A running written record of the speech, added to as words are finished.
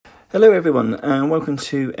Hello everyone, and welcome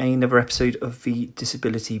to another episode of the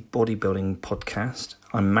Disability Bodybuilding Podcast.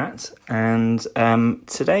 I'm Matt, and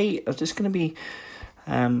today I'm just going to be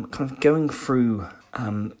kind of going through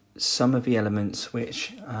some of the elements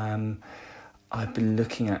which I've been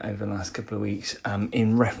looking at over the last couple of weeks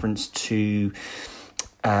in reference to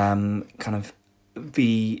kind of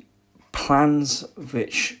the plans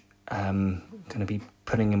which I'm going to be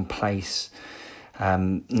putting in place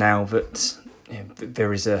now that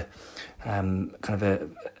there is a kind of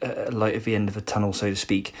a light at the end of the tunnel, so to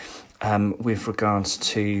speak, with regards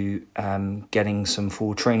to getting some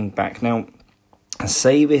full training back. Now, I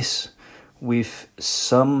say this with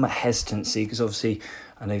some hesitancy because obviously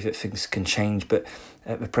I know that things can change, but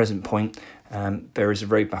at the present point, there is a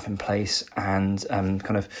roadmap in place and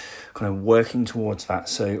kind of working towards that.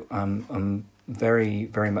 So I'm very,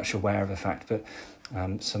 very much aware of the fact that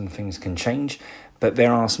some things can change, but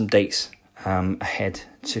there are some dates ahead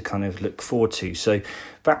to kind of look forward to. So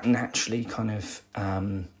that naturally kind of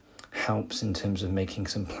helps in terms of making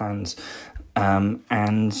some plans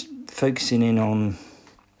and focusing in on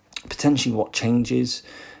potentially what changes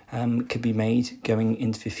could be made going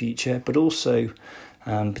into the future, but also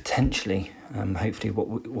potentially hopefully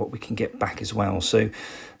what we can get back as well. So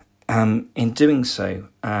in doing so,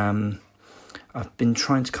 I've been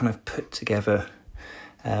trying to kind of put together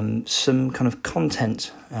some kind of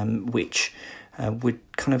content which would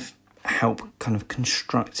kind of help kind of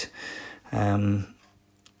construct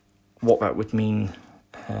what that would mean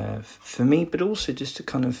for me, but also just to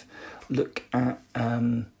kind of look at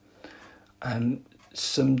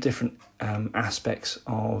some different aspects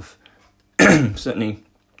of certainly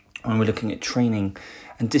when we're looking at training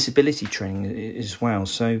and disability training as well.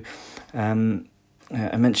 So I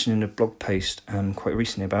mentioned in a blog post quite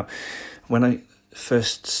recently about when I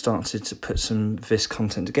first started to put some of this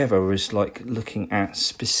content together, I was like looking at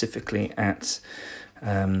specifically at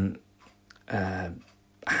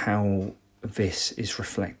how this is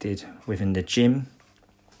reflected within the gym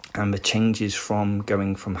and the changes from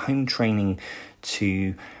going from home training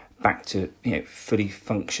to back to fully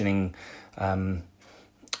functioning open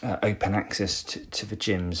access to the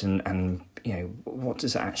gyms and what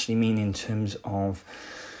does that actually mean in terms of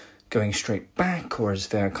going straight back, or is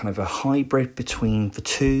there kind of a hybrid between the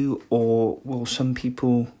two, or will some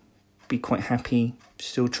people be quite happy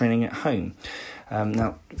still training at home?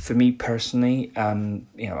 Now, for me personally,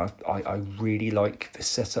 I really like the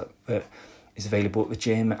setup that is available at the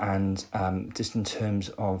gym, and just in terms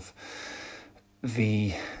of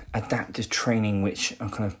the adaptive training which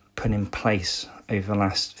I've kind of put in place over the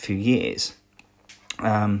last few years.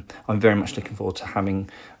 I'm very much looking forward to having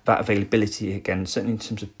that availability again, certainly in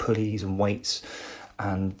terms of pulleys and weights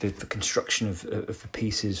and the construction of the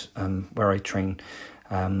pieces where I train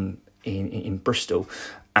in Bristol.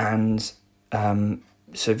 And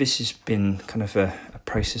so this has been kind of a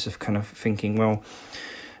process of kind of thinking, well,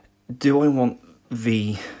 do I want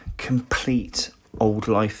the complete old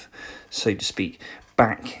life, so to speak,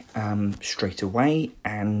 back straight away?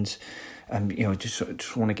 And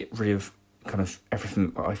just want to get rid of kind of everything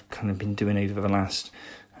that I've kind of been doing over the last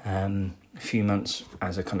few months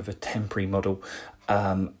as a kind of a temporary model,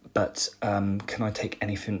 but can I take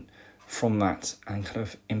anything from that and kind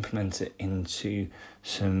of implement it into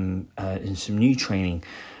some new training?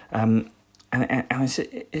 And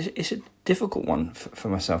it's a difficult one for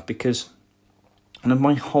myself, because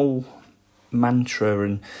my whole mantra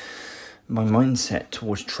and my mindset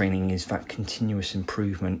towards training is that continuous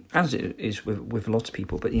improvement, as it is with a lot of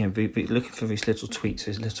people. But looking for these little tweaks,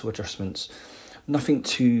 these little adjustments, nothing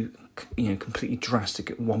too completely drastic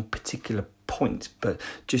at one particular point, but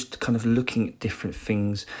just kind of looking at different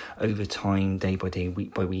things over time, day by day,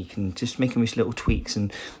 week by week, and just making these little tweaks.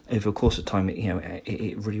 And over the course of time,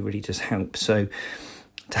 it really, really does help. So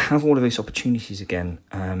to have all of those opportunities again,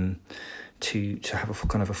 to have a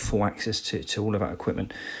kind of a full access to all of that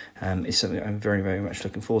equipment is something I'm very, very much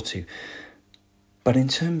looking forward to. But in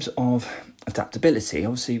terms of adaptability,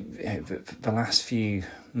 obviously the last few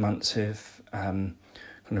months have kind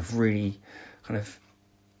of really kind of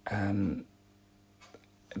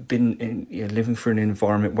been living through an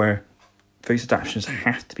environment where those adaptations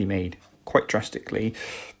have to be made quite drastically,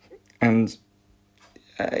 and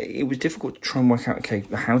it was difficult to try and work out, okay,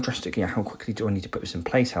 how drastically, how quickly do I need to put this in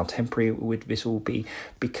place? How temporary would this all be?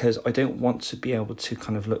 Because I don't want to be able to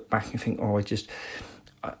kind of look back and think,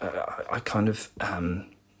 I kind of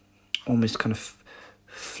almost kind of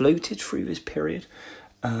floated through this period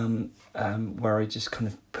where I just kind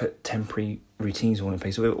of put temporary routines all in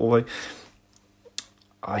place. Although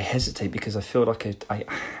I hesitate because I feel like I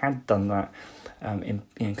had done that in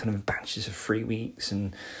kind of batches of 3 weeks,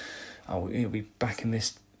 and You'll be back in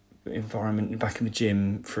this environment, back in the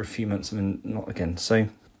gym for a few months and then not again. So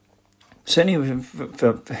certainly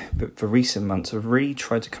for recent months, I've really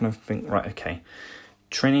tried to kind of think, right, okay,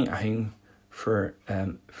 training at home for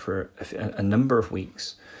a number of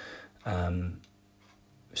weeks,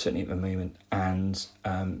 certainly at the moment, and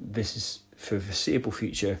this is for the foreseeable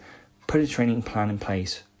future, put a training plan in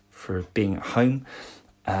place for being at home,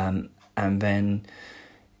 and then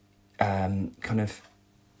kind of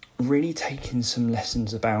really taking some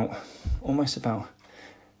lessons about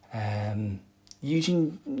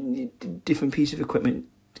using different pieces of equipment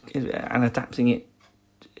and adapting it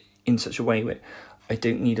in such a way where I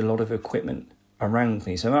don't need a lot of equipment around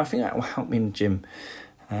me. So I think that will help me in the gym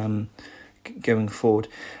going forward.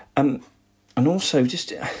 And also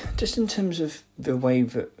just in terms of the way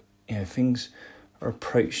that things are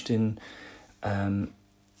approached in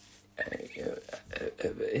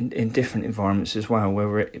different environments as well,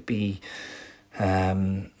 whether it be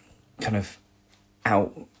kind of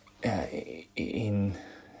out in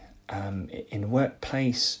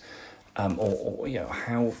workplace, or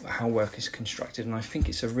how work is constructed. And I think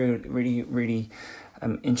it's a really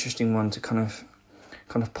interesting one to kind of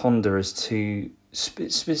ponder as to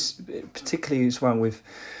particularly as well with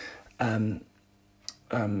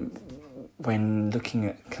when looking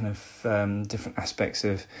at kind of different aspects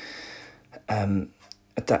of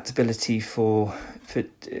adaptability for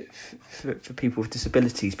people with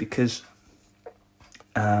disabilities, because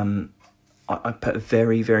I put a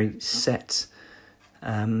very, very set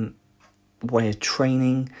way of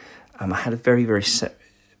training. I had a very, very set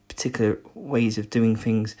particular ways of doing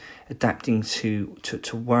things, adapting to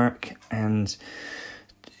work and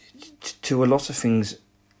to a lot of things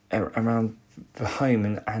around the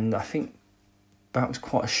home. And I think that was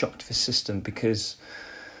quite a shock to the system, because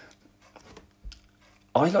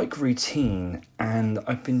I like routine, and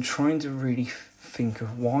I've been trying to really think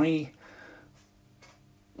of why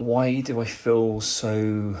do I feel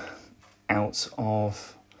so out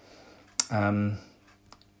of why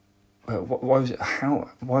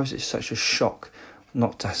was it such a shock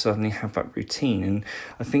not to suddenly have that routine? And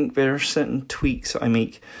I think there are certain tweaks that I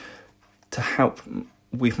make to help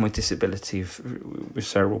with my disability with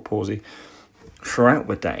cerebral palsy throughout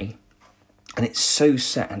the day, and it's so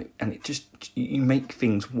set, and it just, you make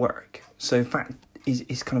things work. So if that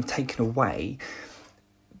is kind of taken away,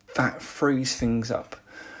 that throws things up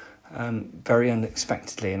very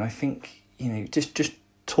unexpectedly. And I think just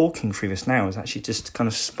talking through this now has actually just kind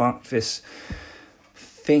of sparked this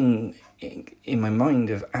thing in my mind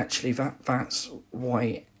of actually that's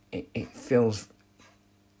why it feels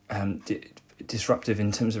disruptive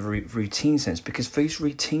in terms of routine sense, because those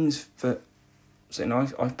routines that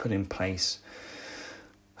I've put in place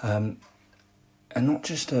are not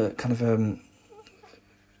just a kind of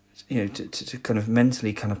to kind of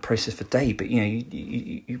mentally kind of process the day, but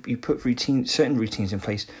you put certain routines in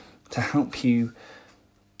place to help you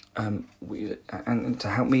and to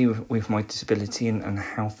help me with my disability and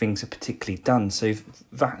how things are particularly done. So if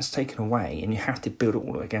that's taken away and you have to build it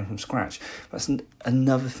all again from scratch, that's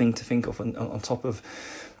another thing to think of on top of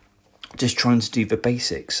just trying to do the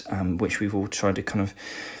basics, which we've all tried to kind of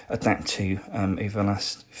adapt to over the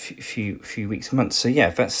last few weeks and months. So yeah,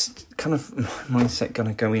 that's kind of my mindset kind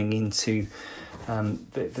of going into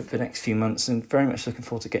the next few months, and very much looking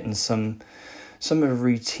forward to getting some of the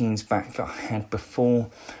routines back that I had before,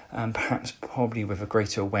 perhaps probably with a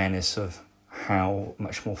greater awareness of how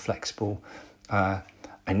much more flexible I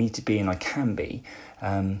need to be and I can be.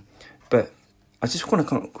 But I just want to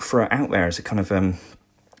kind of throw it out there as a kind of an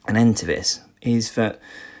end to this, is that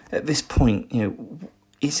at this point,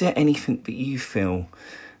 is there anything that you feel,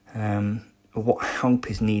 or what help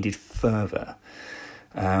is needed further,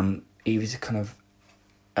 either to kind of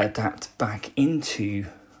adapt back into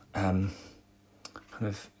kind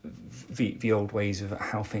of the old ways of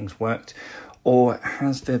how things worked, or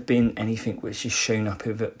has there been anything which has shown up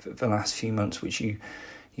over the last few months which you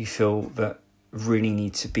feel that really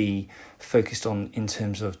need to be focused on in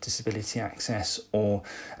terms of disability access or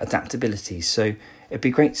adaptability? So it'd be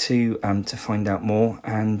great to find out more,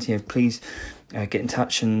 and please get in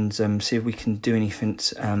touch and see if we can do anything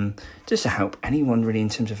just to help anyone really in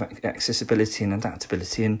terms of accessibility and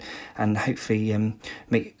adaptability, and hopefully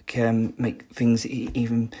make things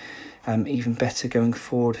even better going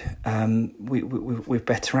forward with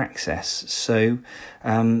better access. So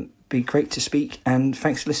be great to speak, and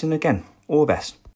thanks for listening again. All the best.